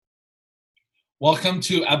Welcome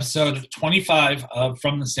to episode 25 of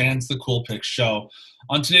From the Stands, the Cool Picks show.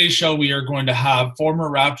 On today's show, we are going to have former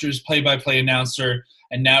Raptors play-by-play announcer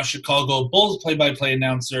and now Chicago Bulls play-by-play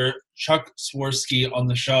announcer Chuck Swirsky on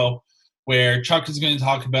the show, where Chuck is going to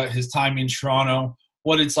talk about his time in Toronto,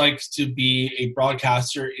 what it's like to be a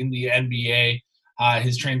broadcaster in the NBA,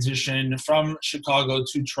 his transition from Chicago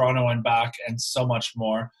to Toronto and back, and so much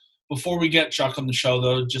more. Before we get Chuck on the show,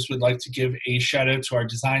 though, just would like to give a shout-out to our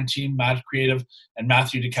design team, Matt Creative and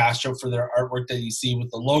Matthew DeCastro, for their artwork that you see with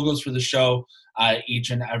the logos for the show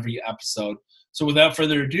each and every episode. So without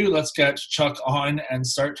further ado, let's get Chuck on and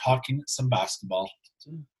start talking some basketball.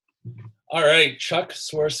 All right, Chuck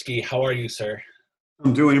Swirsky, how are you, sir?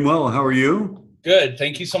 I'm doing well. How are you? Good.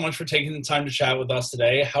 Thank you so much for taking the time to chat with us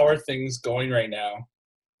today. How are things going right now?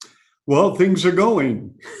 Well, things are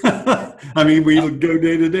going. I mean, we go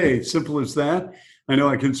day to day. Simple as that. I know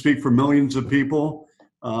I can speak for millions of people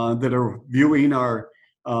that are viewing our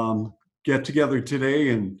get together today.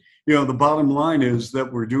 And, you know, the bottom line is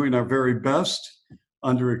that we're doing our very best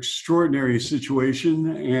under extraordinary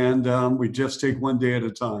situation. And we just take one day at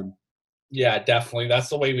a time. Yeah, definitely. That's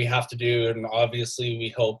the way we have to do. And obviously,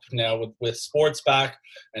 we hope now with sports back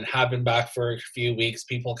and have been back for a few weeks,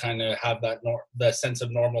 people kind of have that the sense of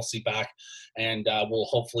normalcy back. And we'll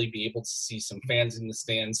hopefully be able to see some fans in the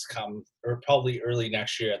stands come, or probably early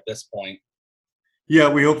next year at this point. Yeah,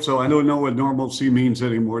 we hope so. I don't know what normalcy means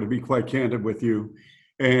anymore, to be quite candid with you.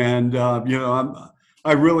 And, you know,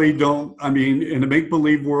 I really don't. I mean, in a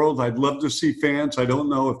make-believe world, I'd love to see fans. I don't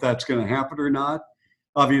know if that's going to happen or not.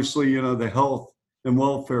 Obviously, you know, the health and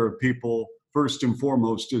welfare of people, first and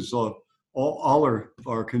foremost, is all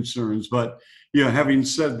our concerns. But, you know, having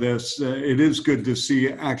said this, it is good to see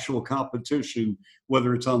actual competition,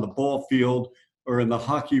 whether it's on the ball field or in the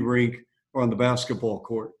hockey rink or on the basketball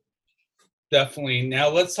court. Definitely. Now,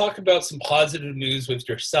 let's talk about some positive news with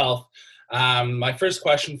yourself. My first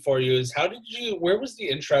question for you is, where was the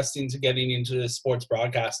interest into getting into sports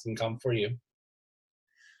broadcasting come for you?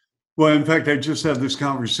 Well, in fact, I just had this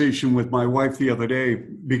conversation with my wife the other day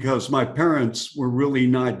because my parents were really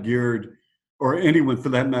not geared, or anyone for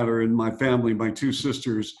that matter in my family, my two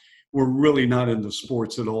sisters, were really not into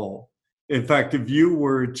sports at all. In fact, if you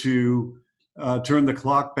were to turn the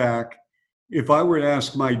clock back, if I were to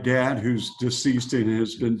ask my dad, who's deceased and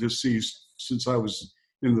has been deceased since I was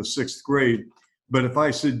in the sixth grade, but if I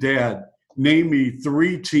said, Dad, name me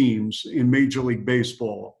 3 teams in Major League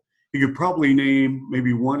Baseball, he could probably name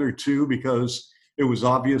maybe 1 or 2 because it was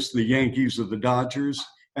obvious, the Yankees or the Dodgers.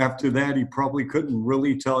 After that, he probably couldn't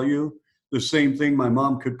really tell you. The same thing, my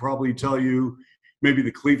mom could probably tell you maybe the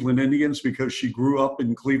Cleveland Indians because she grew up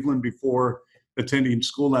in Cleveland before attending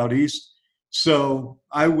school out east. So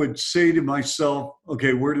I would say to myself,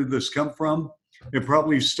 okay, where did this come from? It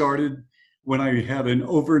probably started when I had an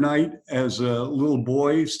overnight as a little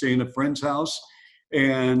boy staying at a friend's house,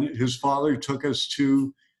 and his father took us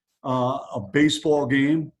to a baseball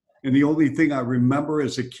game. And the only thing I remember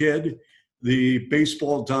as a kid, the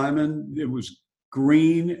baseball diamond, it was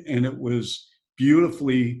green and it was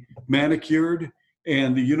beautifully manicured,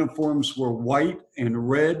 and the uniforms were white and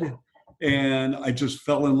red, and I just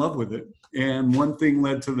fell in love with it. And one thing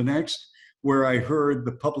led to the next, where I heard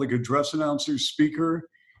the public address announcer speaker,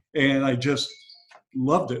 and I just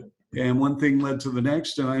loved it. And one thing led to the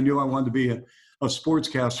next, and I knew I wanted to be a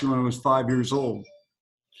sportscaster when I was 5 years old.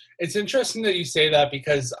 It's interesting that you say that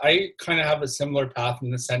because I kind of have a similar path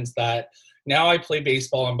in the sense that now I play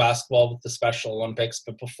baseball and basketball with the Special Olympics.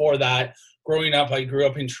 But before that, growing up, I grew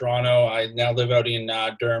up in Toronto. I now live out in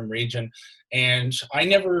Durham region. And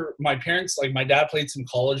my parents, like my dad played some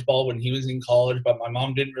college ball when he was in college, but my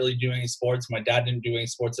mom didn't really do any sports. My dad didn't do any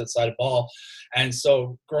sports outside of ball. And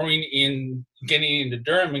so getting into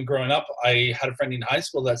Durham and growing up, I had a friend in high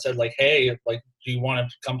school that said like, hey, like, do you want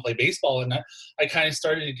to come play baseball? And I kind of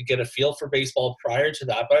started to get a feel for baseball prior to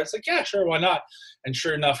that, but I was like, yeah, sure, why not? And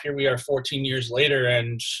sure enough, here we are 14 years later,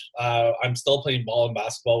 and I'm still playing ball and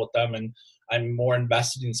basketball with them, and I'm more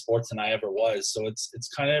invested in sports than I ever was. So it's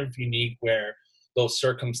kind of unique where those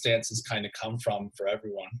circumstances kind of come from for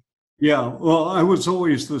everyone. Yeah, well, I was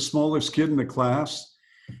always the smallest kid in the class.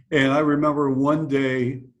 And I remember one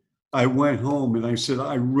day I went home and I said,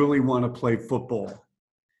 I really want to play football.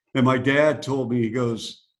 And my dad told me, he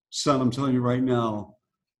goes, son, I'm telling you right now,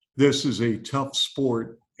 this is a tough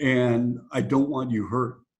sport and I don't want you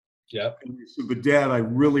hurt. Yeah. And I said, but Dad, I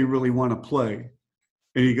really, really want to play.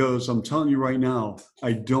 And he goes, I'm telling you right now,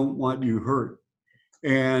 I don't want you hurt.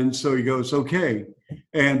 And so he goes, okay.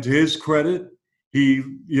 And to his credit,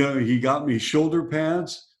 he got me shoulder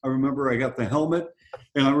pads. I remember I got the helmet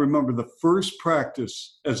And I remember the first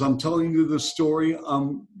practice, as I'm telling you this story,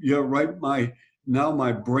 now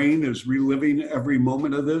my brain is reliving every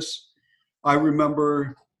moment of this. I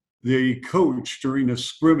remember the coach during a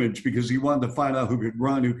scrimmage, because he wanted to find out who could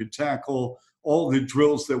run, who could tackle, all the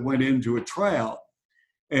drills that went into a tryout.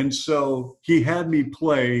 And so he had me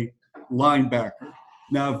play linebacker.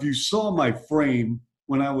 Now, if you saw my frame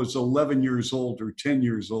when I was 11 years old or 10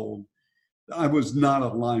 years old, I was not a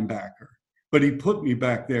linebacker. But he put me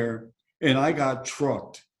back there, and I got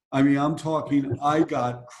trucked. I mean, I'm talking, I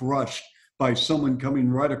got crushed by someone coming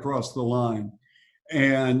right across the line.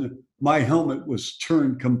 And my helmet was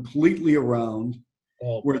turned completely around,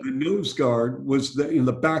 where the nose guard was in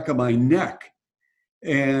the back of my neck.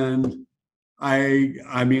 And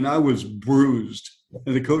I mean, I was bruised.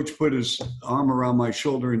 And the coach put his arm around my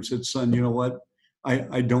shoulder and said, "Son, you know what?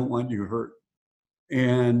 I don't want you hurt."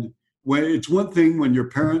 And when it's one thing when your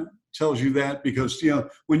parent tells you that, because,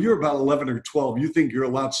 when you're about 11 or 12, you think you're a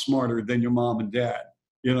lot smarter than your mom and dad.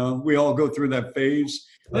 We all go through that phase.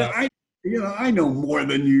 Yeah. I know more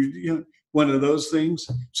than you, one of those things.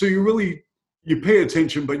 So you pay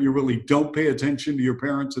attention, but you really don't pay attention to your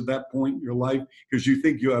parents at that point in your life, because you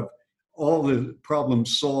think you have all the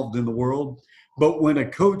problems solved in the world. But when a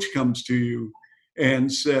coach comes to you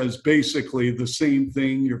and says basically the same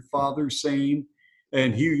thing your father's saying,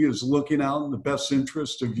 and he is looking out in the best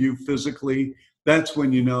interest of you physically, that's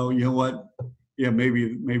when you know what? Yeah,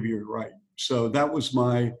 maybe you're right. So that was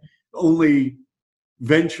my only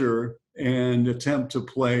venture and attempt to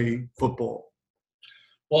play football.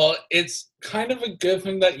 Well, it's kind of a good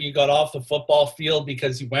thing that you got off the football field,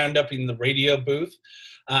 because you wound up in the radio booth.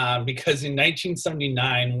 Because in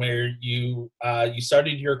 1979, where you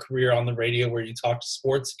started your career on the radio, where you talked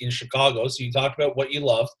sports in Chicago, so you talked about what you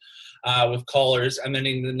loved with callers, and then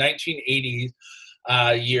in the 1980s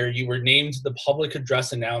year, you were named the public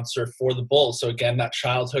address announcer for the Bulls. So again, that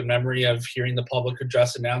childhood memory of hearing the public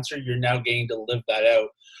address announcer, you're now getting to live that out.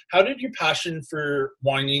 How did your passion for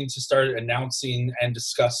wanting to start announcing and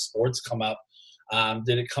discuss sports come up?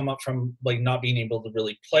 Did it come up from not being able to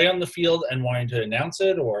really play on the field and wanting to announce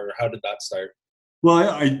it, or how did that start? Well,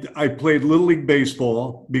 I played Little League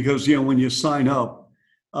Baseball because, when you sign up,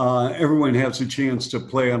 everyone has a chance to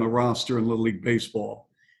play on a roster in Little League Baseball.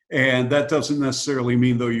 And that doesn't necessarily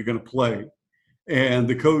mean, though, you're going to play. And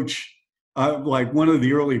the coach, one of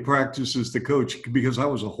the early practices, the coach, because I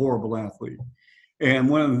was a horrible athlete. And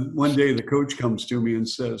one day the coach comes to me and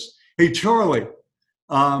says, "Hey, Charlie,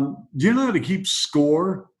 do you know how to keep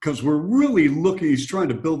score? Because we're really looking," he's trying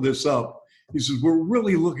to build this up. He says, "We're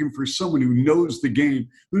really looking for someone who knows the game,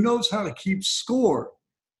 who knows how to keep score."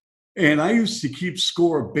 And I used to keep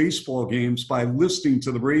score of baseball games by listening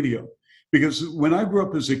to the radio. Because when I grew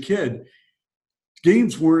up as a kid,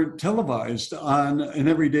 games weren't televised on an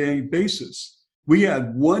everyday basis. We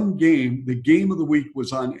had one game, the game of the week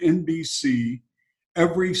was on NBC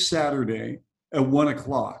every Saturday at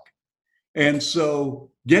 1:00. And so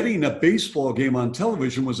getting a baseball game on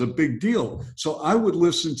television was a big deal. So I would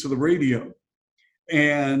listen to the radio.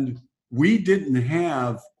 And we didn't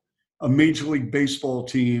have a Major League Baseball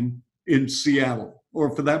team in Seattle,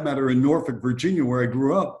 or for that matter, in Norfolk, Virginia, where I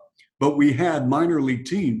grew up. But we had minor league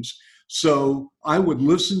teams. So I would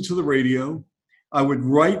listen to the radio. I would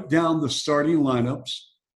write down the starting lineups.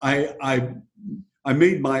 I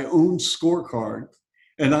made my own scorecard,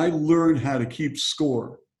 and I learned how to keep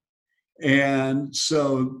score. And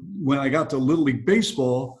so when I got to Little League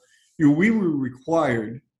Baseball, we were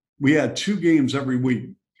required. We had 2 games every week.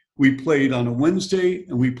 We played on a Wednesday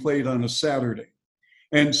and we played on a Saturday.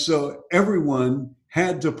 And so everyone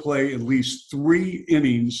had to play at least 3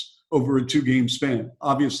 innings over a 2-game span.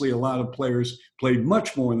 Obviously, a lot of players played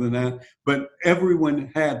much more than that, but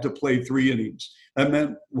everyone had to play 3 innings. That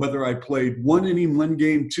meant whether I played 1 inning one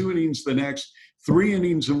game, 2 innings the next, 3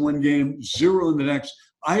 innings in one game, 0 in the next,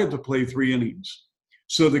 I had to play 3 innings.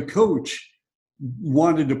 So the coach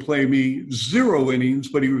wanted to play me 0 innings,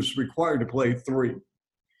 but he was required to play 3.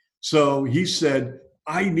 So he said,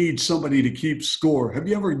 "I need somebody to keep score. Have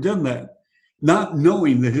you ever done that?" Not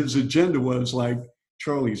knowing that his agenda was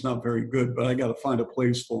Charlie's not very good, but I got to find a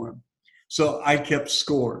place for him. So I kept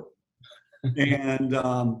score. And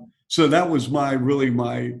so that was my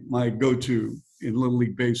go-to in Little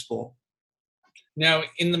League Baseball. Now,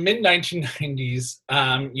 in the mid-1990s,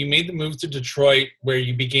 you made the move to Detroit, where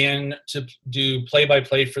you began to do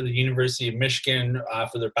play-by-play for the University of Michigan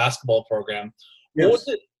for their basketball program. Yes.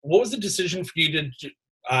 What was the decision for you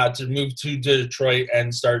to move to Detroit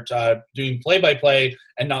and start doing play-by-play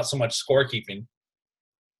and not so much scorekeeping?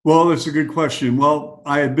 Well, that's a good question. Well,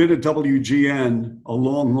 I had been at WGN a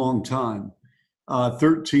long, long time.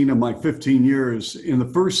 13 of my 15 years. In the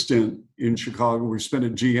first stint in Chicago, we spent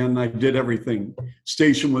at GN. I did everything.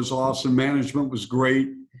 Station was awesome. Management was great.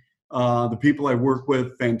 The people I worked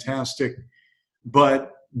with, fantastic.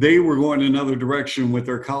 But they were going another direction with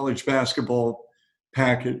their college basketball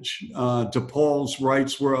package. DePaul's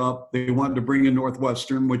rights were up. They wanted to bring in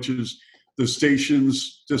Northwestern, which is the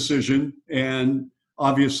station's decision. And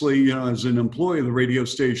obviously, as an employee of the radio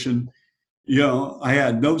station, I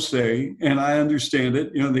had no say, and I understand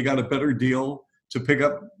it. They got a better deal to pick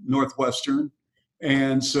up Northwestern.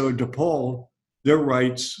 And so DePaul, their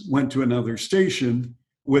rights went to another station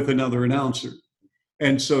with another announcer.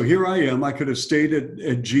 And so here I am. I could have stayed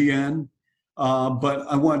at GN, but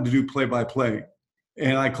I wanted to do play-by-play.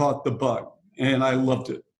 And I caught the bug, and I loved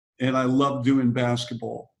it. And I loved doing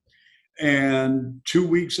basketball. And 2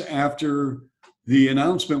 weeks after the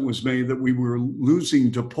announcement was made that we were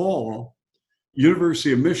losing DePaul,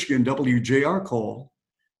 University of Michigan, WJR called,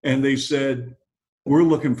 and they said, we're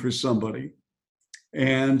looking for somebody.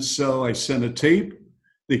 And so I sent a tape.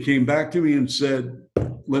 They came back to me and said,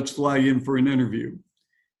 let's fly you in for an interview.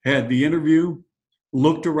 Had the interview,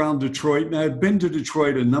 looked around Detroit, and I've been to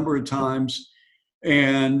Detroit a number of times.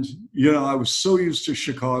 And, I was so used to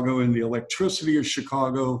Chicago and the electricity of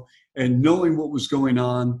Chicago and knowing what was going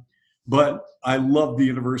on, but I loved the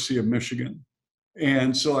University of Michigan.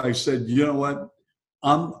 And so I said, you know what,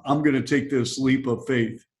 I'm going to take this leap of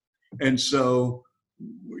faith. And so,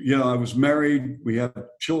 I was married, we have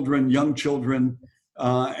children, young children,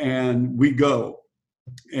 and we go.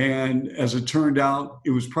 And as it turned out,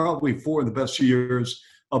 it was probably 4 of the best years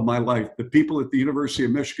of my life. The people at the University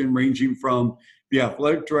of Michigan, ranging from the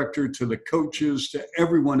athletic director to the coaches to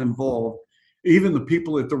everyone involved, even the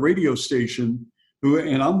people at the radio station,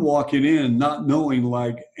 and I'm walking in not knowing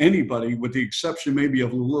like anybody, with the exception maybe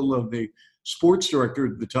of the sports director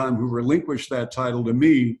at the time, who relinquished that title to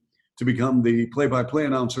me to become the play-by-play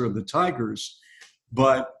announcer of the Tigers.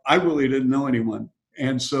 But I really didn't know anyone.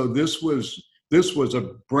 And so this was a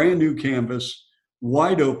brand new canvas,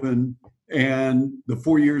 wide open. And the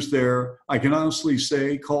 4 years there, I can honestly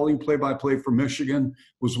say calling play-by-play for Michigan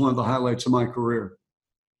was one of the highlights of my career.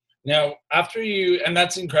 Now, and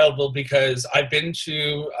that's incredible, because I've been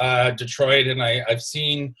to Detroit, and I've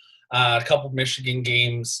seen a couple of Michigan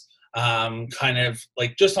games kind of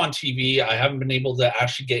like just on TV. I haven't been able to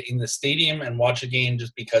actually get in the stadium and watch a game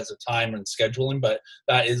just because of time and scheduling, but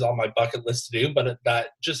that is on my bucket list to do. But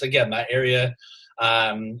that area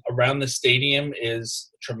around the stadium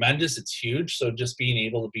is tremendous. It's huge. So just being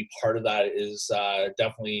able to be part of that is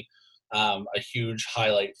definitely a huge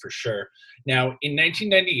highlight for sure. Now, in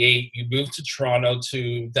 1998, you moved to Toronto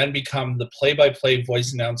to then become the play-by-play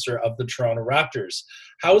voice announcer of the Toronto Raptors.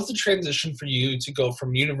 How was the transition for you to go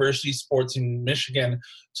from university sports in Michigan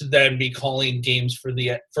to then be calling games for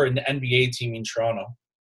an NBA team in Toronto?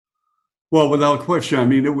 Well, without question, I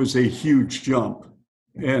mean, it was a huge jump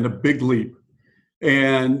and a big leap.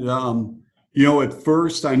 And at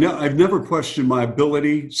first, I've never questioned my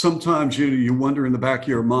ability. Sometimes you wonder in the back of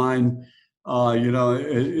your mind,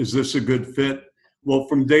 is this a good fit? Well,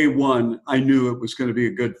 from day one, I knew it was going to be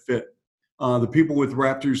a good fit. The people with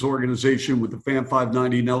Raptors organization, with the Fan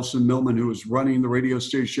 590, Nelson Millman, who was running the radio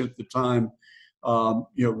station at the time,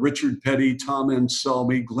 Richard Petty, Tom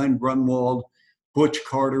Anselmi, Glenn Grunwald, Butch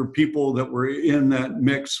Carter, people that were in that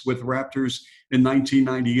mix with Raptors in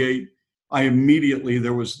 1998. I immediately,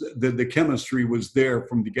 there was the chemistry was there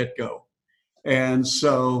from the get-go. And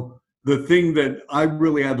so the thing that I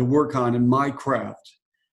really had to work on in my craft,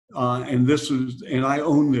 and I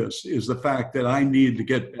own this, is the fact that I needed to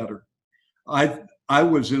get better. I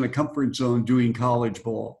was in a comfort zone doing college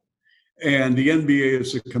ball, and the NBA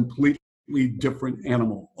is a completely different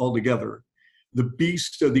animal altogether. The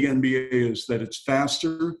beast of the NBA is that it's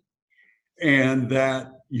faster, and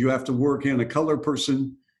that you have to work in a color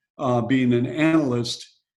person, being an analyst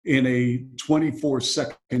in a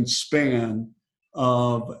 24-second span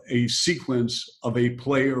of a sequence of a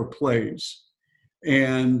player plays.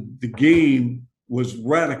 And the game was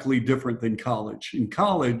radically different than college. In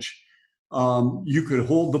college, you could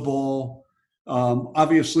hold the ball.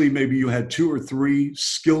 Obviously, maybe you had 2 or 3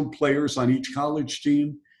 skilled players on each college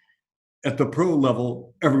team. At the pro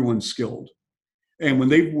level, everyone's skilled. And when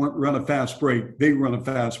they run a fast break, they run a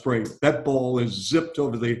fast break. That ball is zipped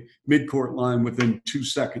over the midcourt line within 2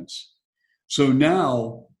 seconds. So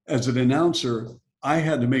now, as an announcer, I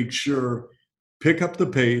had to make sure, pick up the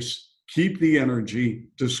pace, keep the energy,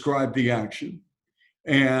 describe the action.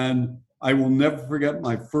 And I will never forget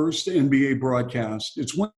my first NBA broadcast.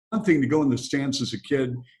 It's one thing to go in the stands as a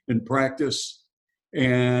kid and practice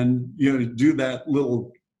and do that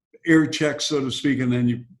little air check, so to speak, and then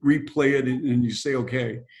you replay it and you say,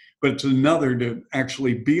 okay. But it's another to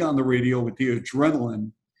actually be on the radio with the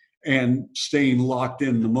adrenaline and staying locked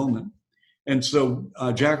in the moment. And so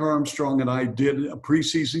Jack Armstrong and I did a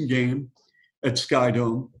preseason game at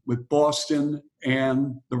Skydome with Boston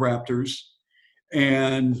and the Raptors.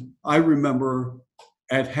 And I remember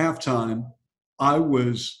at halftime, I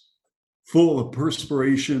was full of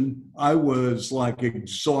perspiration. I was like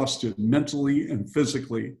exhausted mentally and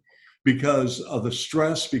physically because of the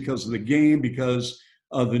stress, because of the game, because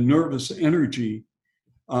of the nervous energy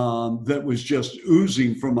that was just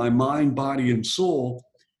oozing from my mind, body, and soul.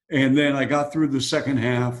 And then I got through the second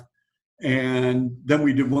half, and then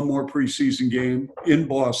we did one more preseason game in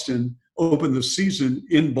Boston, opened the season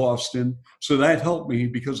in Boston. So that helped me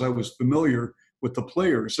because I was familiar with the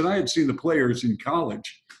players. And I had seen the players in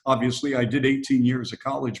college. Obviously, I did 18 years of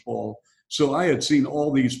college ball. So I had seen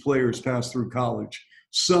all these players pass through college.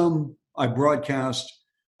 Some I broadcast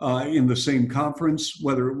in the same conference,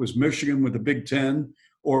 whether it was Michigan with the Big Ten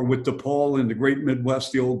or with DePaul in the Great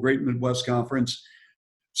Midwest, the old Great Midwest Conference.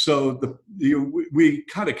 So we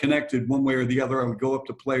kind of connected one way or the other. I would go up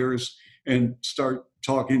to players and start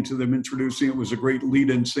talking to them, introducing. It was a great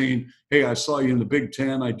lead-in saying, hey, I saw you in the Big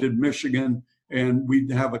Ten. I did Michigan. And we'd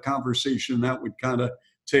have a conversation that would kind of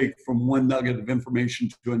take from one nugget of information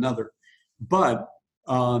to another. But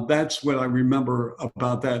that's what I remember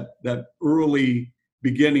about that early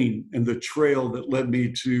beginning and the trail that led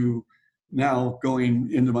me to now going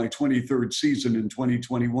into my 23rd season in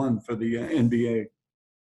 2021 for the NBA.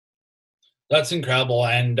 That's incredible.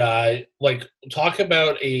 And talk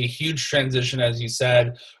about a huge transition, as you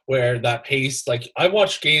said, where that pace, like I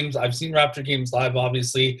watch games, I've seen Raptor games live,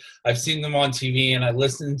 obviously. I've seen them on TV, and I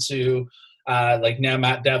listen to now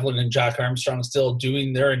Matt Devlin and Jack Armstrong still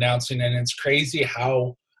doing their announcing. And it's crazy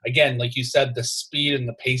how, again, like you said, the speed and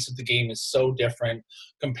the pace of the game is so different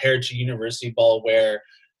compared to university ball, where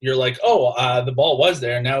you're like, the ball was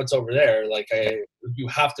there, now it's over there. You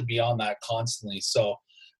have to be on that constantly. So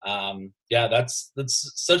that's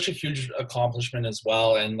such a huge accomplishment as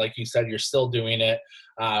well. And like you said, you're still doing it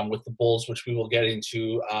with the Bulls, which we will get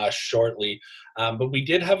into shortly. But we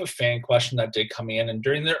did have a fan question that did come in. And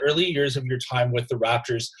during the early years of your time with the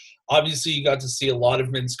Raptors, obviously you got to see a lot of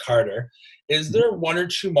Vince Carter. Is there one or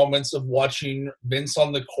two moments of watching Vince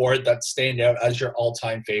on the court that stand out as your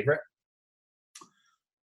all-time favorite?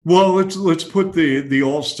 Well, let's put the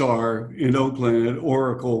All-Star in Oakland at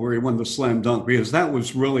Oracle where he won the slam dunk, because that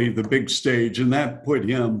was really the big stage, and that put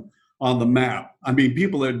him on the map. I mean,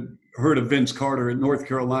 people had heard of Vince Carter at North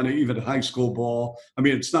Carolina, even at high school ball. I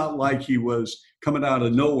mean, it's not like he was coming out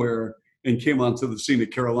of nowhere and came onto the scene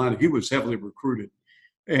at Carolina. He was heavily recruited.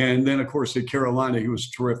 And then, of course, at Carolina, he was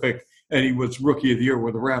terrific, and he was Rookie of the Year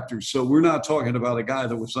with the Raptors. So we're not talking about a guy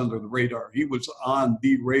that was under the radar. He was on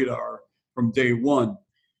the radar from day one.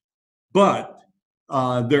 But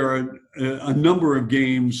there are a number of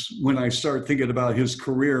games when I start thinking about his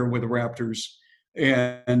career with the Raptors,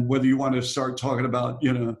 and whether you want to start talking about,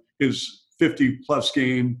 his 50-plus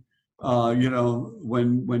game,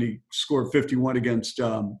 when he scored 51 against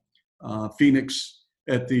Phoenix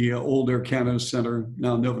at the old Air Canada Center,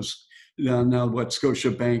 now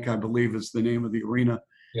Scotia Bank, I believe is the name of the arena.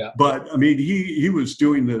 Yeah. But, I mean, he was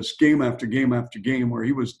doing this game after game after game where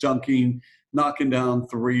he was dunking, knocking down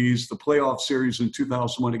threes. The playoff series in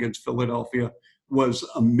 2001 against Philadelphia was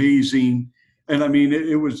amazing. And I mean,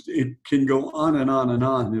 it can go on and on and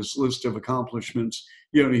on, his list of accomplishments.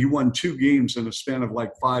 He won 2 games in a span of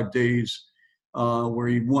like 5 days, where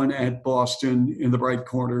he won at Boston in the right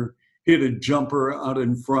corner, hit a jumper out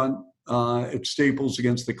in front at Staples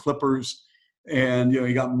against the Clippers. And,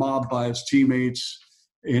 he got mobbed by his teammates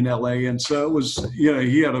in LA. And so it was, he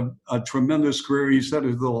had a tremendous career. He's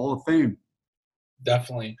headed to the Hall of Fame.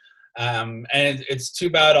 Definitely. And it's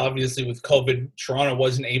too bad, obviously, with COVID, Toronto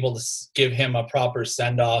wasn't able to give him a proper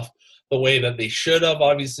send-off the way that they should have,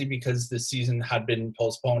 obviously, because the season had been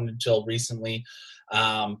postponed until recently.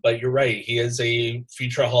 But you're right. He is a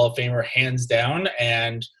future Hall of Famer, hands down,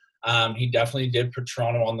 and he definitely did put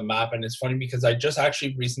Toronto on the map. And it's funny because I just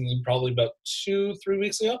actually recently, probably about 2-3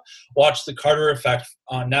 weeks ago, watched The Carter Effect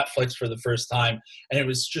on Netflix for the first time. And it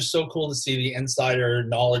was just so cool to see the insider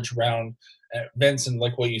knowledge around Vince, and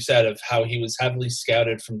like what you said of how he was heavily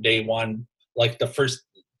scouted from day one. Like the first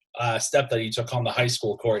step that he took on the high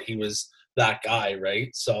school court, he was that guy,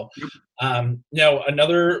 right? So now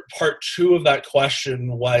another part 2 of that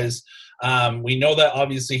question was, we know that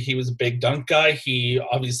obviously he was a big dunk guy. He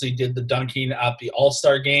obviously did the dunking at the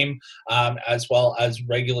All-Star game, as well as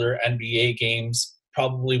regular NBA games.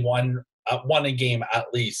 Probably won won a game at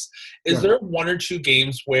least. Is Yeah. there one or two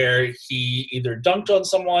games where he either dunked on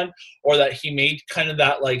someone or that he made kind of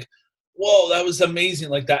that like, whoa, that was amazing,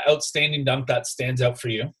 like that outstanding dunk that stands out for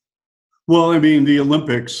you? Well, I mean, the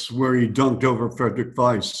Olympics where he dunked over Frederick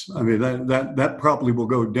Weiss. I mean, that probably will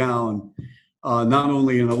go down not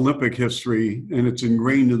only in Olympic history, and it's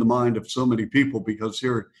ingrained in the mind of so many people because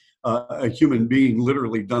here a human being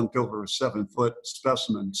literally dunked over a 7-foot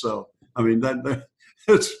specimen. So, I mean,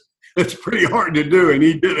 that's pretty hard to do, and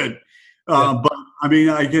he did it. But I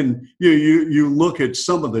mean, you look at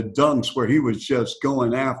some of the dunks where he was just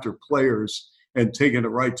going after players and taking it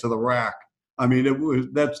right to the rack. I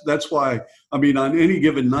mean, that's why, I mean, on any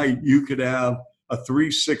given night, you could have a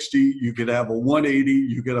 360, you could have a 180,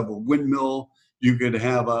 you could have a windmill, you could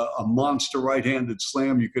have a monster right-handed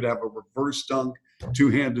slam, you could have a reverse dunk,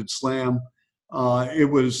 two-handed slam. It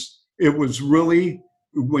was really,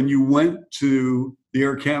 when you went to the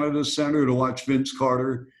Air Canada Center to watch Vince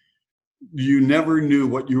Carter, you never knew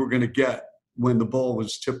what you were going to get when the ball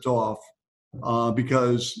was tipped off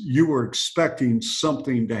because you were expecting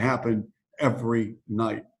something to happen every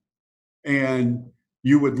night. And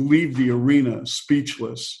you would leave the arena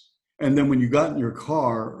speechless. And then when you got in your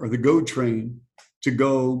car or the GO train to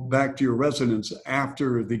go back to your residence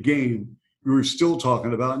after the game, you were still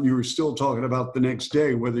talking about, and you were still talking about the next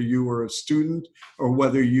day, whether you were a student or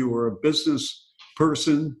whether you were a business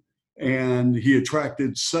person. And he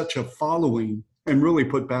attracted such a following and really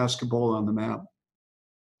put basketball on the map.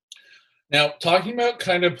 Now, talking about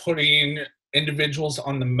kind of putting individuals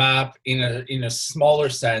on the map in a smaller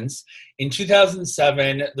sense, in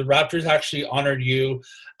 2007, the Raptors actually honored you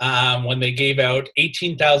when they gave out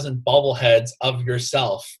 18,000 bobbleheads of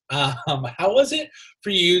yourself. How was it for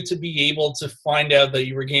you to be able to find out that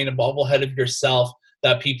you were getting a bobblehead of yourself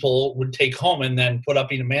that people would take home and then put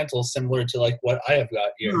up in a mantle, similar to like what I have got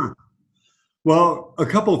here? Sure. Well, a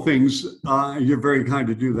couple of things. You're very kind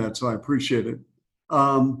to do that, so I appreciate it.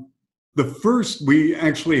 The first, we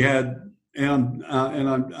actually had, and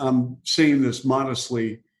I'm saying this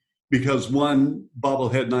modestly because one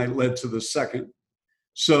bobblehead night led to the second.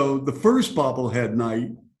 So the first bobblehead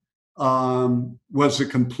night was a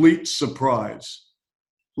complete surprise,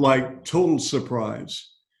 like total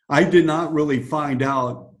surprise. I did not really find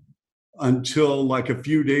out until like a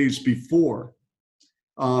few days before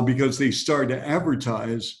because they started to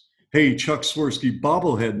advertise, hey, Chuck Swirsky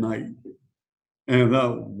bobblehead night. And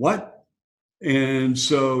what? And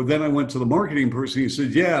so then I went to the marketing person. He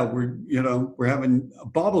said, yeah, we're having a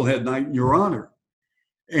bobblehead night in your honor.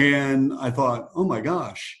 And I thought, oh my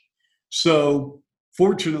gosh. So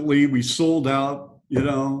fortunately we sold out,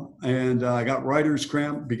 and I got writer's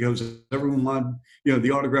cramp because everyone wanted,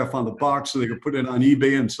 the autograph on the box so they could put it on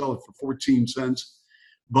eBay and sell it for 14 cents.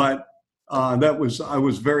 But I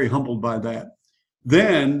was very humbled by that.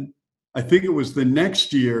 Then I think it was the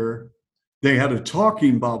next year they had a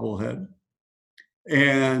talking bobblehead.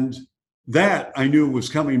 And that I knew was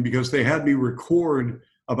coming because they had me record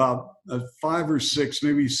about 5 or 6,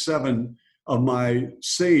 maybe 7 of my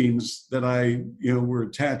sayings that were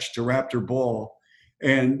attached to Raptor Ball.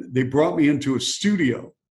 And they brought me into a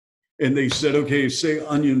studio and they said, okay, say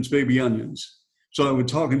onions, baby onions. So I would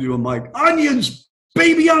talk into a mic, onions,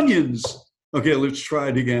 baby onions. Okay, let's try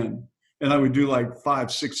it again. And I would do like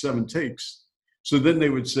 5, 6, 7 takes. So then they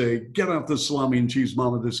would say, get out the salami and cheese,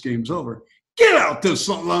 mama, this game's over. Get out the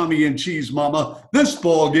salami and cheese, mama. This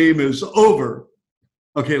ball game is over.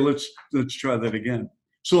 Okay, let's try that again.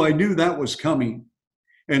 So I knew that was coming.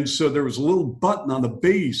 And so there was a little button on the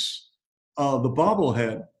base of the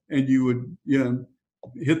bobblehead, and you would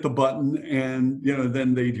hit the button, and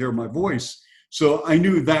then they'd hear my voice. So I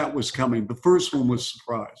knew that was coming. The first one was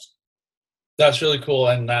surprised. That's really cool.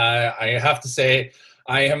 And I have to say,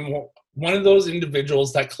 I am one of those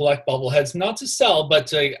individuals that collect bobbleheads, not to sell,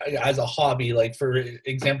 but as a hobby. Like, for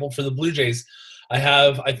example, for the Blue Jays, I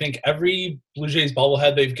have, I think, every Blue Jays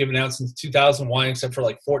bobblehead they've given out since 2001, except for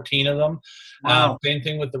like 14 of them. Wow. Same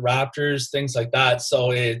thing with the Raptors, things like that.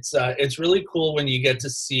 So it's really cool when you get to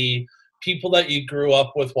see people that you grew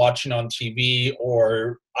up with watching on TV,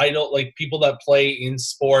 or like people that play in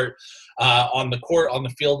sport on the court, on the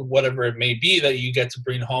field, whatever it may be, that you get to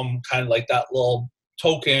bring home kind of like that little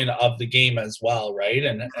token of the game as well, right?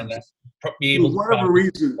 And be able for whatever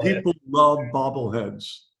reason, people love bobbleheads.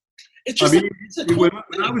 It's just, it's a cool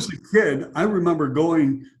when I was a kid, I remember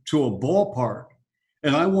going to a ballpark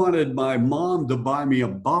and I wanted my mom to buy me a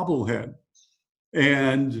bobblehead.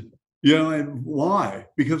 And, and why?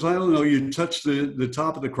 Because I don't know, you touch the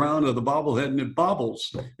top of the crown of the bobblehead and it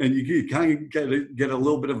bobbles, and you kind of get a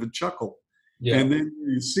little bit of a chuckle. Yeah. And then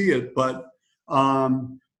you see it. But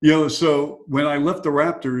So when I left the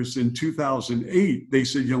Raptors in 2008, they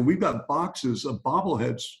said, we've got boxes of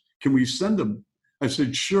bobbleheads. Can we send them? I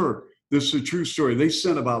said, sure. This is a true story. They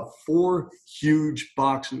sent about 4 huge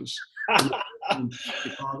boxes in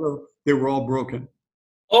Chicago. They were all broken.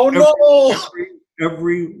 Oh no!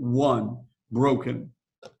 Every one broken.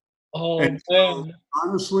 Oh And so, man!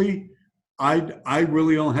 honestly, I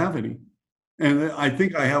really don't have any. And I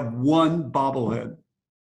think I have one bobblehead.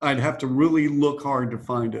 I'd have to really look hard to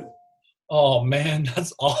find it. Oh man,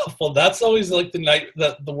 that's awful. That's always like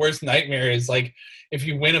the worst nightmare is like if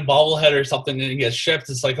you win a bobblehead or something and it gets shipped,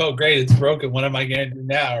 it's like, oh great, it's broken. What am I gonna do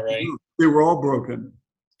now, right? They were all broken.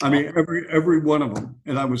 I mean, every one of them.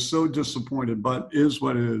 And I was so disappointed, but it is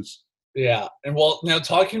what it is. Yeah. And well, now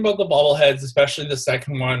talking about the bobbleheads, especially the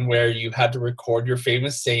second one where you had to record your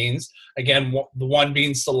famous sayings, again, the one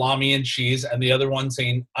being salami and cheese and the other one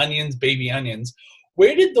saying onions, baby onions.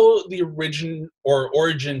 Where did the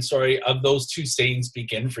origin, of those two sayings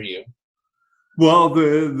begin for you? Well,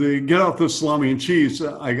 the get out the salami and cheese.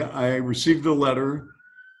 I received a letter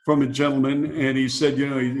from a gentleman, and he said,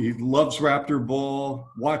 he loves Raptor ball,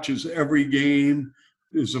 watches every game,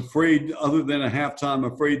 is afraid, other than a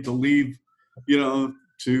halftime, afraid to leave,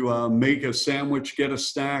 to make a sandwich, get a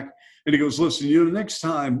snack. And he goes, listen, next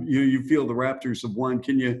time you feel the Raptors have won,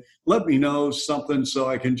 can you let me know something so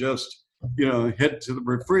I can just head to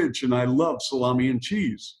the fridge? And I love salami and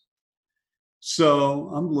cheese.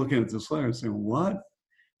 So I'm looking at this letter and saying, what?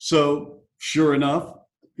 So sure enough,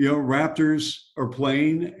 Raptors are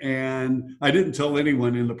playing, and I didn't tell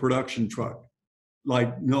anyone in the production truck,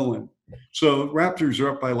 like no one. So Raptors are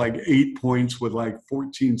up by like 8 points with like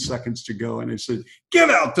 14 seconds to go. And I said, get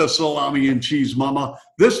out the salami and cheese, mama.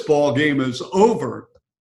 This ball game is over.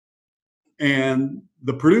 And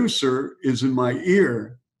the producer is in my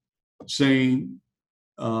ear saying,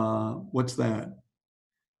 what's that?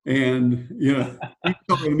 And, he's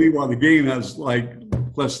talking to me while the game has like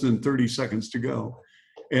less than 30 seconds to go.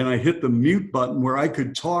 And I hit the mute button where I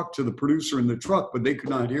could talk to the producer in the truck, but they could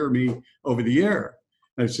not hear me over the air.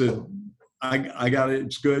 And I said, I got it.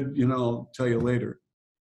 It's good. I'll tell you later.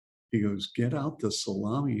 He goes, get out the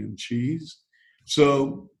salami and cheese.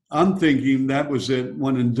 So I'm thinking that was it,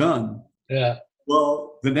 one and done. Yeah.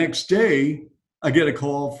 Well, the next day, I get a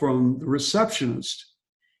call from the receptionist.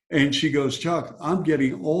 And she goes, Chuck, I'm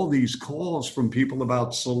getting all these calls from people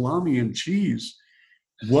about salami and cheese.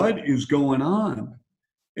 What is going on?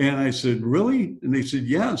 And I said, really? And they said,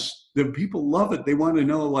 yes, the people love it. They want to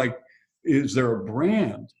know, like, is there a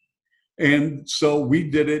brand? And so we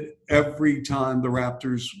did it every time the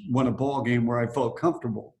Raptors won a ball game where I felt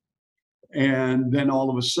comfortable. And then all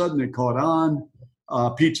of a sudden it caught on.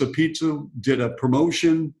 Pizza did a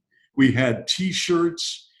promotion. We had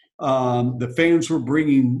T-shirts. The fans were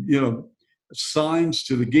bringing, signs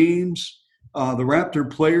to the games. The Raptor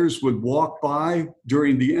players would walk by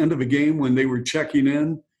during the end of a game when they were checking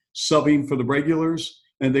in, subbing for the regulars,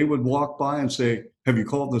 and they would walk by and say, have you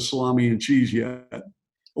called the salami and cheese yet?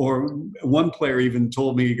 Or one player even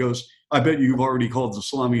told me, he goes, I bet you've already called the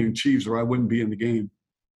salami and cheese or I wouldn't be in the game.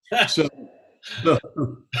 So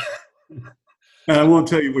and I won't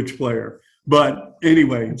tell you which player. But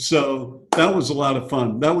anyway, so that was a lot of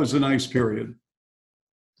fun. That was a nice period.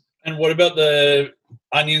 And what about the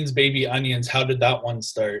onions, baby onions? How did that one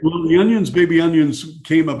start? Well, the onions, baby onions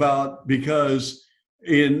came about because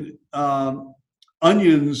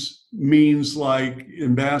onions means, like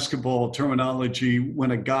in basketball terminology,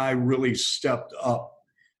 when a guy really stepped up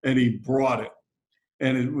and he brought it.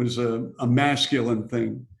 And it was a masculine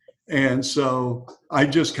thing. And so I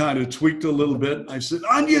just kind of tweaked a little bit. I said,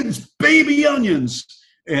 onions, baby onions.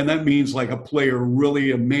 And that means like a player,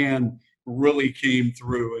 really a man, really came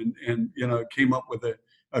through and came up with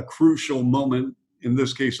a crucial moment, in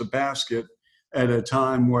this case, a basket, at a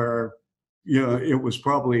time where, it was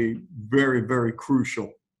probably very, very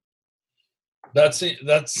crucial. That's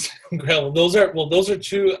incredible. Those are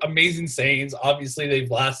two amazing sayings. Obviously, they've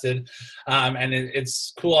lasted, and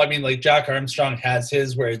it's cool. I mean, like Jack Armstrong has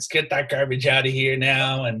his, where it's "get that garbage out of here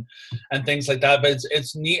now" and things like that. But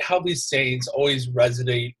it's neat how these sayings always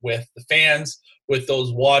resonate with the fans, with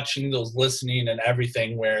those watching, those listening, and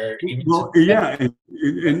everything. Where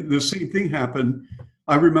and the same thing happened.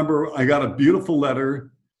 I remember I got a beautiful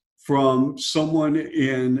letter from someone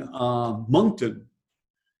in Moncton.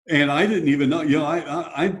 And I didn't even know,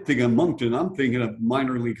 I'm thinking of Moncton, I'm thinking of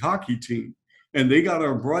minor league hockey team. And they got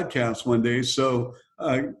our broadcast one day. So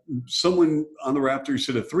someone on the Raptors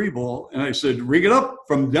hit a 3-ball, and I said, ring it up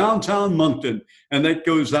from downtown Moncton. And that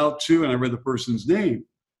goes out to, and I read the person's name.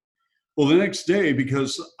 Well, the next day,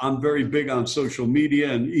 because I'm very big on social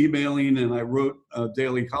media and emailing, and I wrote a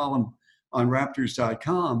daily column on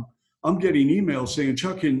Raptors.com, I'm getting emails saying,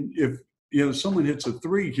 Chuck, if someone hits a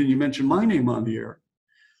three, can you mention my name on the air?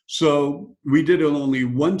 So we did it only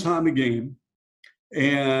one time a game.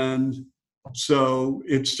 And so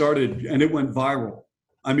it started and it went viral.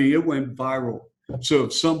 I mean, it went viral. So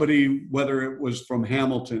if somebody, whether it was from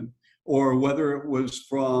Hamilton or whether it was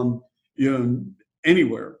from,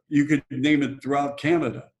 anywhere, you could name it throughout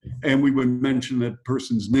Canada, and we would mention that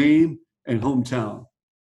person's name and hometown.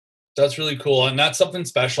 That's really cool. And that's something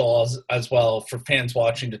special as well for fans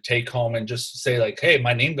watching to take home and just say like, hey,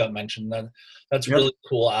 my name got mentioned. That's a really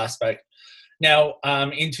cool aspect. Now,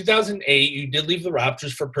 in 2008, you did leave the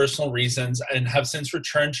Raptors for personal reasons and have since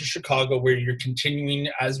returned to Chicago, where you're continuing,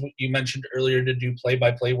 as you mentioned earlier, to do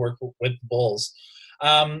play-by-play work with the Bulls.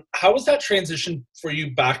 How was that transition for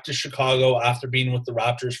you back to Chicago after being with the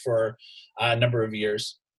Raptors for a number of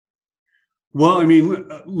years? Well, I mean,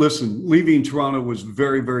 listen, leaving Toronto was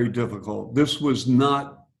very, very difficult. This was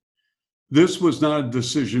not a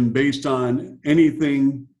decision based on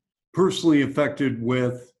anything personally affected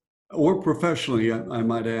with, or professionally, I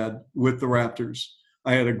might add, with the Raptors.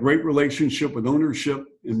 I had a great relationship with ownership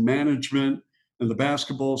and management and the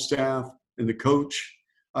basketball staff and the coach.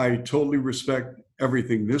 I totally respect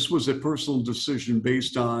everything. This was a personal decision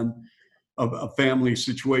based on a family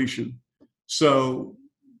situation. So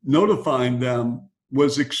notifying them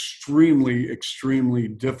was extremely, extremely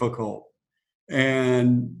difficult.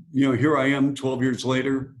 And, here I am 12 years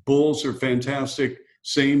later. Bulls are fantastic.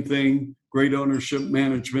 Same thing, great ownership,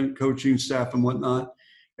 management, coaching staff and whatnot.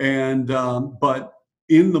 And, but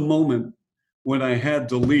in the moment when I had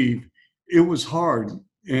to leave, it was hard.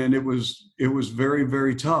 And it was very,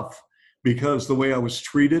 very tough because the way I was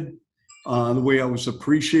treated, the way I was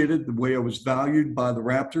appreciated, the way I was valued by the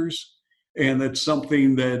Raptors. And that's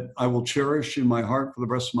something that I will cherish in my heart for the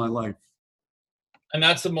rest of my life. And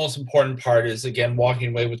that's the most important part is, again, walking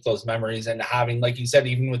away with those memories and having, like you said,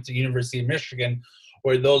 even with the University of Michigan,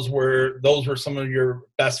 where those were some of your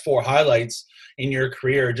best four highlights in your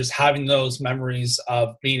career, just having those memories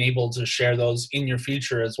of being able to share those in your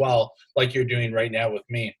future as well, like you're doing right now with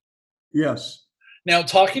me. Yes. Now,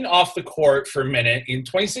 talking off the court for a minute, in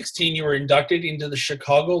 2016, you were inducted into the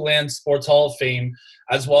Chicagoland Sports Hall of Fame,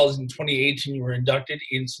 as well as in 2018, you were inducted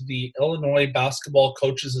into the Illinois Basketball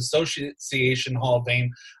Coaches Association Hall of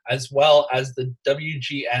Fame, as well as the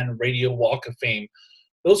WGN Radio Walk of Fame.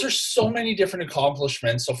 Those are so many different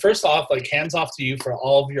accomplishments. So first off, like, hands off to you for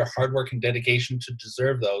all of your hard work and dedication to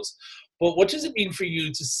deserve those. But what does it mean for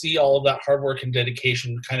you to see all of that hard work and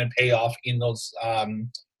dedication kind of pay off in those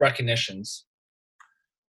recognitions?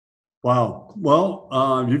 Wow.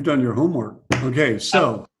 Well, you've done your homework. Okay.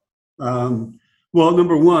 So, well,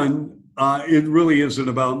 number one, it really isn't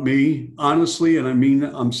about me, honestly. And I mean,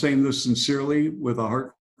 I'm saying this sincerely with a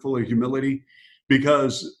heart full of humility,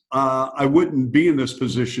 because I wouldn't be in this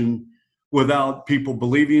position without people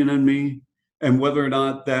believing in me. And whether or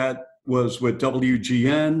not that was with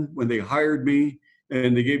WGN when they hired me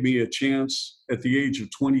and they gave me a chance at the age of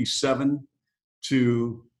 27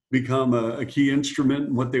 to become a key instrument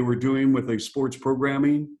in what they were doing with a sports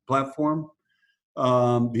programming platform.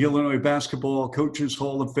 The Illinois Basketball Coaches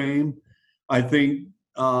Hall of Fame, I think,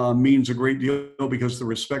 means a great deal because the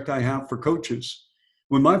respect I have for coaches.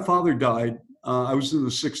 When my father died, I was in the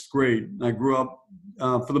 6th grade. I grew up,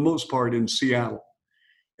 for the most part, in Seattle.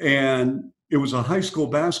 And it was a high school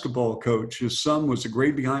basketball coach. His son was a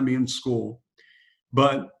grade behind me in school.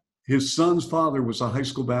 But his son's father was a high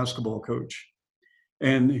school basketball coach.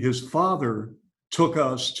 And his father took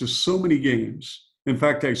us to so many games. In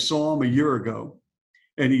fact, I saw him a year ago,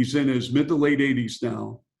 and he's in his mid to late 80s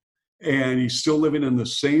now. And he's still living in the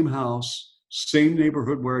same house, same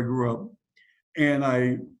neighborhood where I grew up. And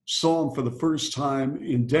I saw him for the first time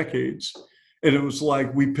in decades. And it was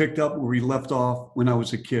like we picked up where we left off when I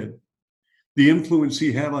was a kid. The influence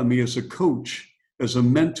he had on me as a coach, as a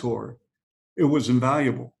mentor, it was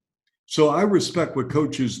invaluable. So I respect what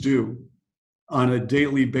coaches do on a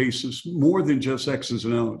daily basis, more than just X's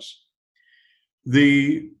and O's.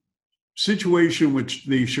 The situation which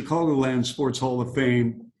the Chicagoland Sports Hall of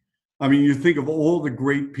Fame, I mean, you think of all the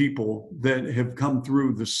great people that have come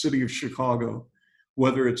through the city of Chicago,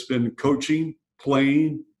 whether it's been coaching,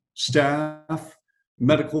 playing, staff,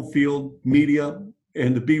 medical field, media,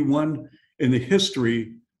 and to be one in the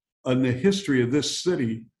history of this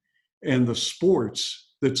city and the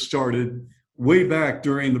sports that started way back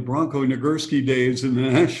during the Bronco Nagurski days in the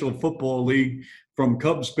National Football League, from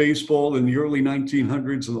Cubs baseball in the early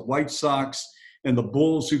 1900s and the White Sox and the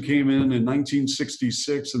Bulls who came in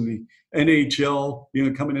 1966, and the NHL,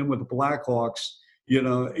 coming in with the Blackhawks,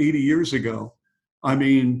 80 years ago. I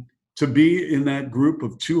mean, to be in that group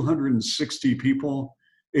of 260 people,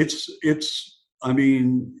 it's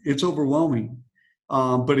overwhelming.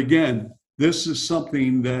 But again, this is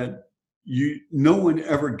something that no one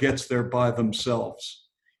ever gets there by themselves.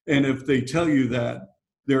 And if they tell you that,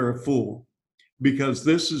 they're a fool, because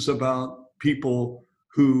this is about people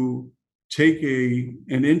who take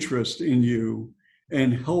an interest in you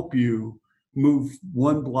and help you move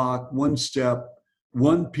one block, one step,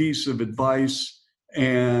 one piece of advice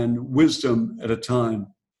and wisdom at a time.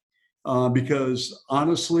 Because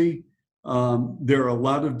honestly, there are a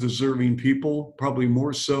lot of deserving people, probably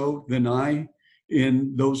more so than I,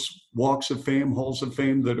 in those walks of fame, halls of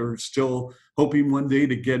fame, that are still hoping one day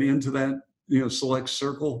to get into that, select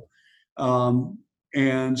circle.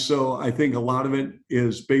 And so I think a lot of it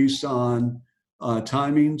is based on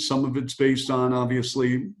timing. Some of it's based on,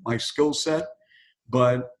 obviously, my skill set.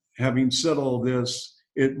 But having said all this,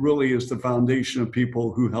 it really is the foundation of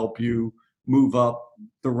people who help you move up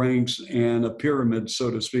the ranks and a pyramid,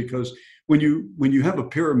 so to speak. Because when you have a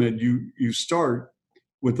pyramid, you start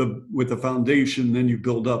with a foundation, then you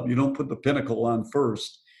build up. You don't put the pinnacle on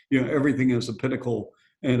first. Everything is a pinnacle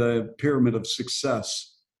and a pyramid of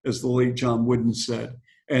success, as the late John Wooden said.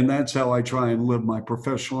 And that's how I try and live my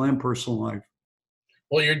professional and personal life.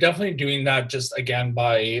 Well, you're definitely doing that just, again,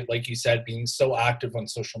 by, like you said, being so active on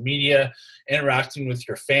social media, interacting with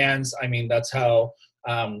your fans. I mean, that's how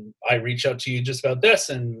I reach out to you just about this,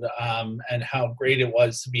 and how great it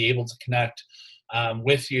was to be able to connect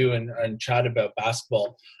with you and chat about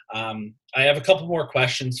basketball. I have a couple more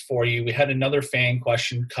questions for you. We had another fan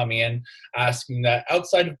question come in asking that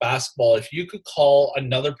outside of basketball, if you could call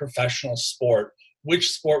another professional sport, which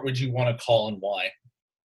sport would you want to call and why?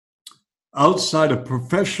 Outside of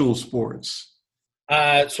professional sports?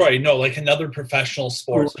 Like another professional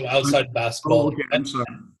sport. So outside of basketball. Okay, I'm sorry.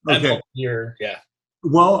 Okay. Yeah.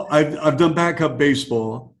 Well, I've done backup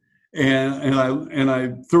baseball, and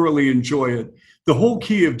I thoroughly enjoy it. The whole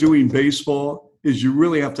key of doing baseball is you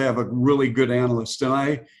really have to have a really good analyst, and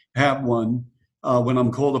I have one when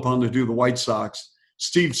I'm called upon to do the White Sox.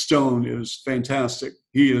 Steve Stone is fantastic.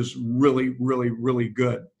 He is really, really, really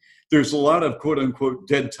good. There's a lot of quote unquote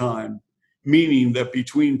dead time, meaning that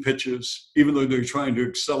between pitches, even though they're trying to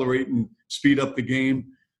accelerate and speed up the game,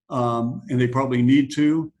 and they probably need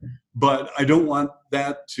to, but I don't want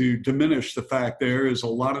that to diminish the fact there is a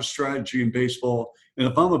lot of strategy in baseball. And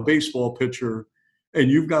if I'm a baseball pitcher and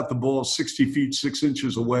you've got the ball 60 feet, 6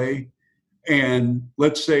 inches away, and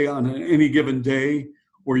let's say on any given day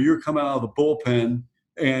where you're coming out of the bullpen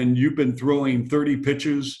and you've been throwing 30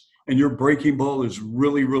 pitches and your breaking ball is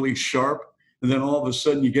really, really sharp, and then all of a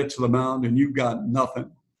sudden you get to the mound and you've got nothing.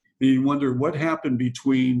 And you wonder what happened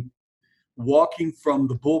between walking from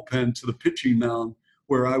the bullpen to the pitching mound,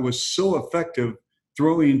 where I was so effective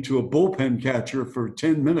throwing to a bullpen catcher for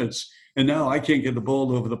 10 minutes, and now I can't get the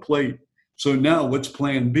ball over the plate. So now what's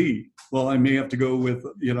plan B? Well, I may have to go with,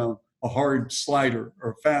 a hard slider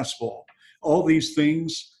or fastball, all these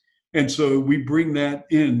things. And so we bring that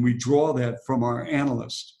in, we draw that from our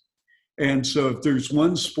analyst. And so if there's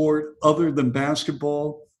one sport other than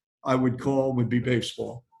basketball, I would be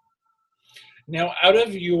baseball. Now, out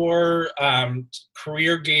of your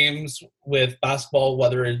career games with basketball,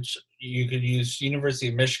 whether it's you could use University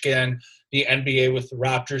of Michigan, the NBA with the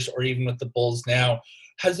Raptors, or even with the Bulls now,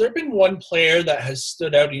 has there been one player that has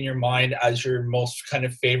stood out in your mind as your most kind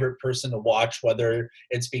of favorite person to watch, whether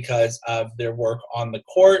it's because of their work on the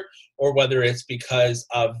court or whether it's because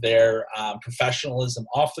of their professionalism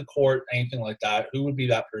off the court, anything like that? Who would be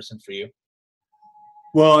that person for you?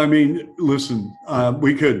 Well, I mean, listen,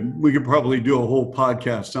 we could probably do a whole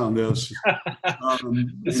podcast on this.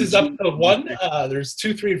 This is episode 1. There's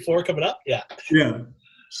 2, 3, and 4 coming up. Yeah. Yeah.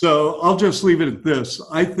 So I'll just leave it at this.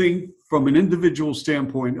 I think from an individual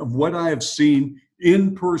standpoint of what I have seen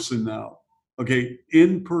in person now,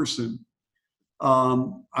 in person,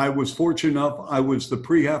 I was fortunate enough. I was the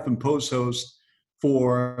pre-half and post host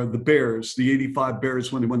for the Bears, the 85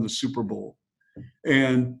 Bears when they won the Super Bowl.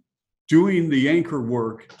 And doing the anchor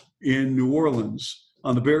work in New Orleans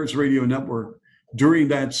on the Bears radio network during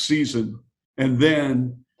that season, and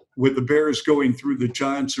then with the Bears going through the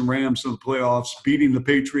Giants and Rams in the playoffs, beating the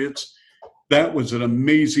Patriots, that was an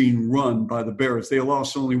amazing run by the Bears. They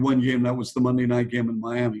lost only one game. That was the Monday night game in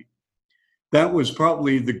Miami. That was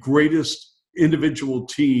probably the greatest individual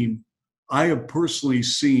team I have personally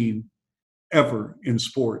seen ever in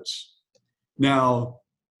sports. Now,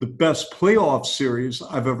 the best playoff series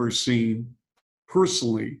I've ever seen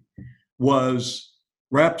personally was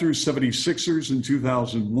Raptors 76ers in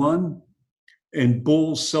 2001 and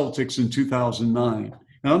Bulls Celtics in 2009.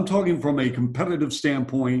 And I'm talking from a competitive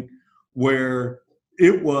standpoint where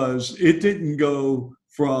it didn't go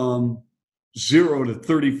from 0 to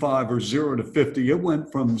 35 or 0 to 50. It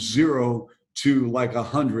went from 0 to like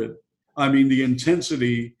 100. I mean, the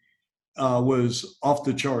intensity was off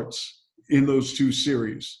the charts in those two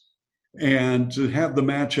series. And to have the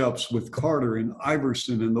matchups with Carter and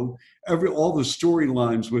Iverson and all the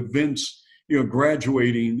storylines with Vince,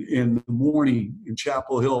 graduating in the morning in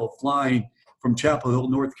Chapel Hill, flying from Chapel Hill,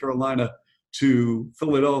 North Carolina to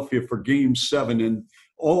Philadelphia for Game 7, and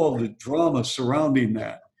all the drama surrounding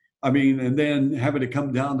that. I mean, and then having to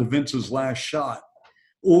come down to Vince's last shot.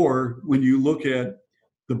 Or when you look at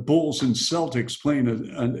the Bulls and Celtics playing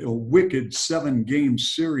a wicked 7-game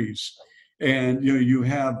series, and you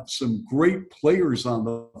have some great players on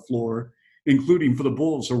the floor, including for the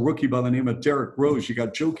Bulls, a rookie by the name of Derrick Rose. You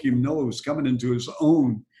got Joakim Noah, who's coming into his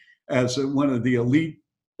own as one of the elite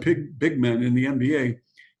big men in the NBA.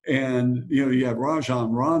 And, you had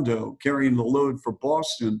Rajon Rondo carrying the load for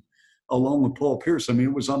Boston along with Paul Pierce. I mean,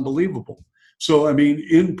 it was unbelievable. So, I mean,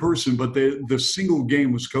 in person, but the single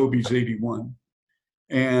game was Kobe's 81.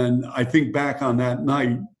 And I think back on that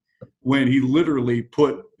night when he literally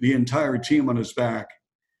put the entire team on his back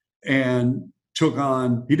and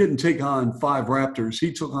he didn't take on 5 Raptors,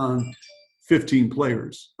 he took on 15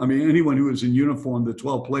 players. I mean, anyone who was in uniform, the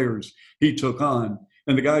 12 players he took on.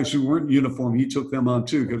 And the guys who weren't in uniform, he took them on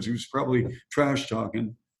too, because he was probably trash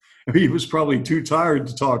talking. I mean, he was probably too tired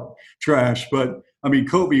to talk trash. But, I mean,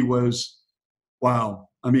 Kobe was, wow.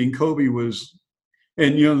 I mean, Kobe was,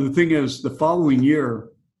 and, the thing is, the following year,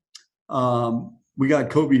 we got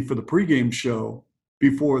Kobe for the pregame show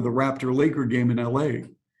before the Raptor-Laker game in LA.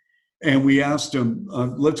 And we asked him,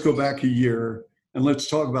 let's go back a year and let's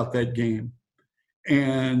talk about that game.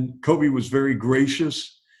 And Kobe was very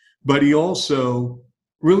gracious, but he also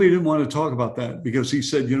really didn't want to talk about that because he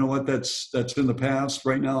said, you know what, that's in the past.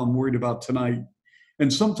 Right now, I'm worried about tonight.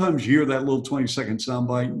 And sometimes you hear that little 20-second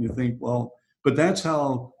soundbite and you think, well, but that's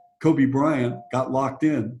how Kobe Bryant got locked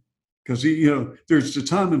in. Because there's a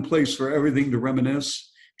time and place for everything to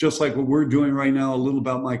reminisce, just like what we're doing right now, a little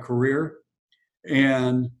about my career.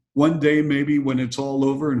 And one day, maybe when it's all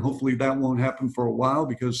over, and hopefully that won't happen for a while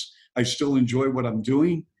because I still enjoy what I'm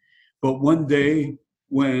doing. But one day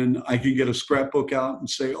when I can get a scrapbook out and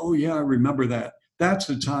say, oh yeah, I remember that. That's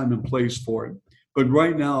a time and place for it. But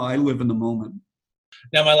right now I live in the moment.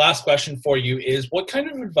 Now, my last question for you is, what kind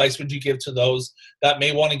of advice would you give to those that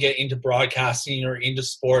may want to get into broadcasting or into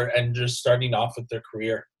sport and just starting off with their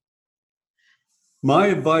career? My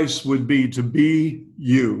advice would be to be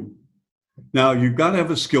you. Now, you've got to have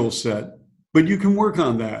a skill set, but you can work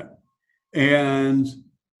on that. And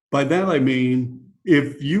by that, I mean,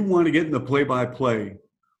 if you want to get in the play-by-play,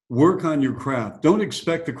 work on your craft. Don't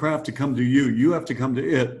expect the craft to come to you. You have to come to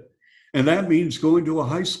it. And that means going to a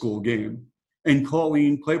high school game and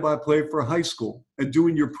calling play-by-play for high school and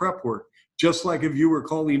doing your prep work, just like if you were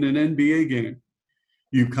calling an NBA game.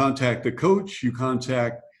 You contact the coach, you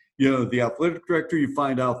contact, the athletic director, you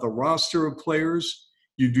find out the roster of players,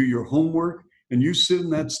 you do your homework, and you sit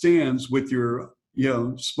in that stands with your,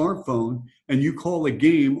 smartphone, and you call a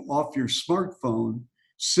game off your smartphone,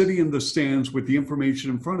 sitting in the stands with the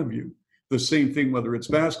information in front of you. The same thing, whether it's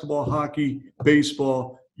basketball, hockey,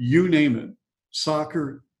 baseball, you name it,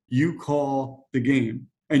 soccer, you call the game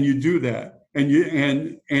and you do that, and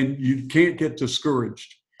you can't get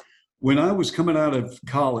discouraged. When I was coming out of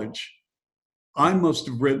college, I must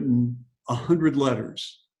have written 100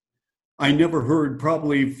 letters. I never heard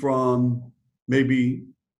probably from maybe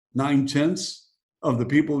 9/10 of the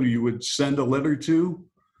people you would send a letter to,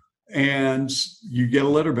 and you get a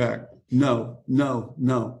letter back. No, no,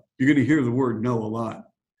 no. You're going to hear the word no a lot,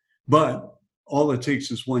 but all it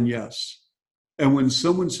takes is one yes. And when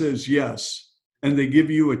someone says yes and they give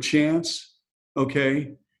you a chance,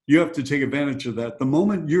 okay, you have to take advantage of that. The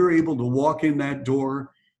moment you're able to walk in that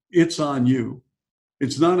door, it's on you.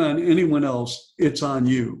 It's not on anyone else. It's on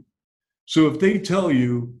you. So if they tell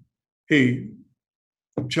you, hey,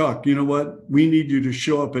 Chuck, you know what? We need you to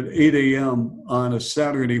show up at 8 a.m. on a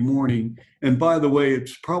Saturday morning. And by the way,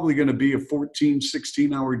 it's probably going to be a 14,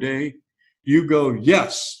 16-hour day. You go,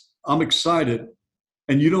 yes, I'm excited.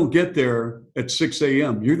 And you don't get there at 6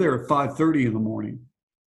 a.m. You're there at 5:30 in the morning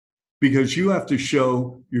because you have to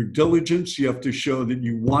show your diligence. You have to show that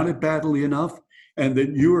you want it badly enough and that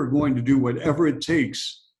you are going to do whatever it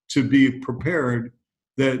takes to be prepared,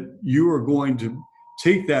 that you are going to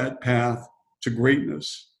take that path to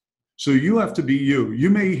greatness. So you have to be you. You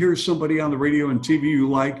may hear somebody on the radio and TV you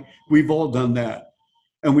like. We've all done that.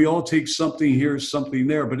 And we all take something here, something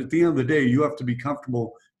there. But at the end of the day, you have to be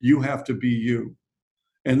comfortable. You have to be you.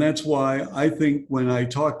 And that's why I think when I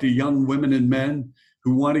talk to young women and men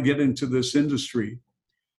who want to get into this industry,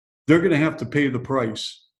 they're going to have to pay the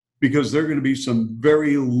price, because there are going to be some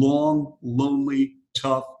very long, lonely,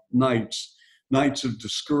 tough nights of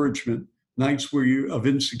discouragement, nights of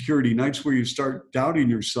insecurity, nights where you start doubting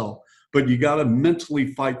yourself. But you got to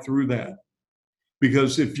mentally fight through that.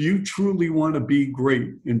 Because if you truly want to be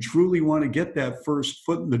great and truly want to get that first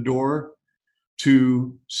foot in the door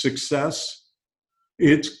to success,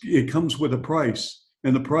 it comes with a price.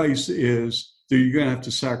 And the price is that you're going to have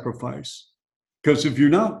to sacrifice. Because if you're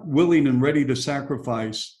not willing and ready to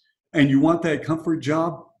sacrifice and you want that comfort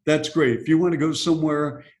job, that's great. If you want to go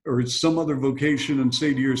somewhere or some other vocation and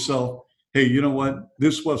say to yourself, hey, you know what?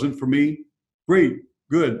 This wasn't for me. Great,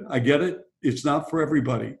 good. I get it. It's not for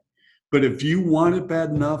everybody. But if you want it bad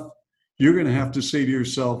enough, you're going to have to say to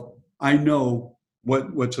yourself, I know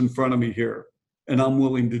what's in front of me here, and I'm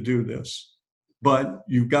willing to do this. But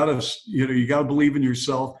you got to believe in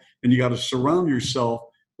yourself, and you got to surround yourself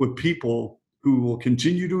with people who will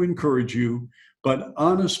continue to encourage you, but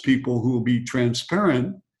honest people who will be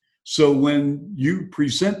transparent. So when you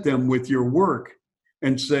present them with your work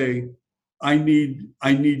and say, I need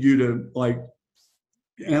you to like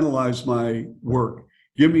analyze my work.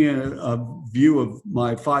 Give me a view of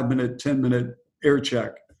my 5-minute, 10-minute air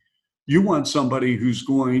check. You want somebody who's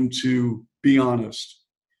going to be honest.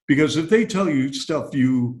 Because if they tell you stuff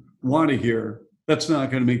you want to hear, that's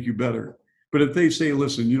not going to make you better. But if they say,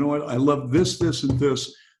 listen, you know what, I love this, this, and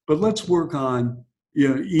this, but let's work on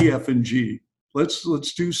E, F, and G.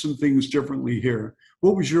 Let's do some things differently here.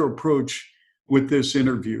 What was your approach with this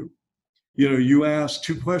interview? You asked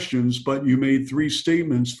 2 questions, but you made 3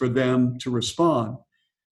 statements for them to respond.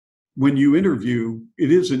 When you interview,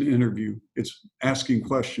 it is an interview. It's asking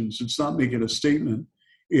questions. It's not making a statement.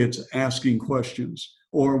 It's asking questions.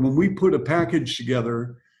 Or when we put a package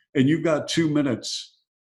together and you've got 2 minutes,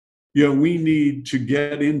 we need to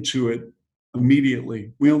get into it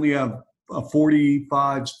immediately. We only have a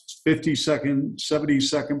 45, 50-second,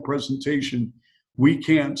 70-second presentation. We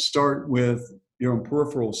can't start with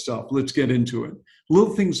peripheral stuff. Let's get into it.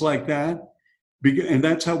 Little things like that. And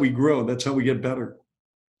that's how we grow. That's how we get better.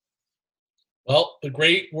 Well, the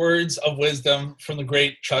great words of wisdom from the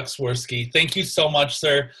great Chuck Swirsky. Thank you so much,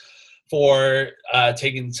 sir, for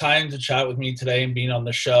taking the time to chat with me today and being on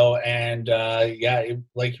the show. And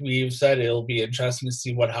like we've said, it'll be interesting to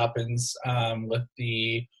see what happens with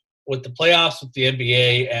the playoffs, with the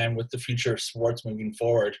NBA, and with the future of sports moving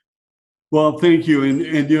forward. Well, thank you. And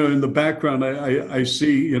in the background, I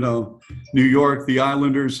see, New York, the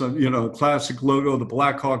Islanders, classic logo, the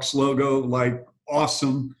Blackhawks logo, like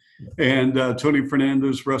awesome. And Tony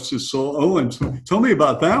Fernandez, rest his soul. Owens, tell me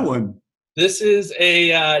about that one. This is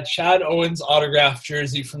a Chad Owens autographed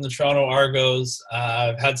jersey from the Toronto Argos.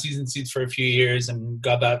 I've had season seats for a few years and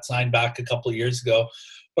got that signed back a couple of years ago.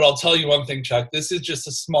 But I'll tell you one thing, Chuck. This is just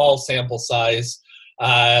a small sample size.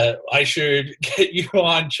 I should get you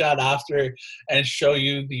on, Chad, after and show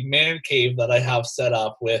you the man cave that I have set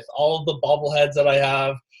up with all of the bobbleheads that I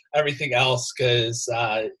have, everything else, because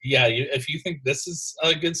if you think this is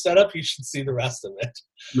a good setup, you should see the rest of it.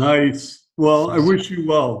 Nice. Well, I wish you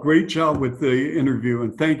well. Great job with the interview,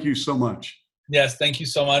 and thank you so much. Yes, thank you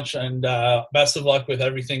so much, and best of luck with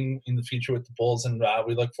everything in the future with the Bulls, and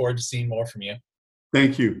we look forward to seeing more from you.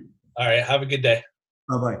 Thank you. All right, have a good day.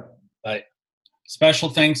 Bye-bye. Bye. Special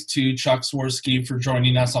thanks to Chuck Swirsky for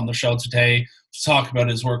joining us on the show today to talk about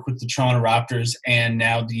his work with the Toronto Raptors and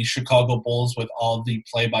now the Chicago Bulls, with all the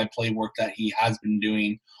play-by-play work that he has been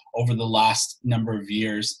doing over the last number of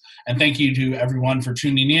years. And thank you to everyone for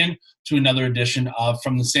tuning in to another edition of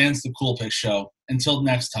From the Sands, the Cool Pick Show. Until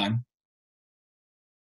next time.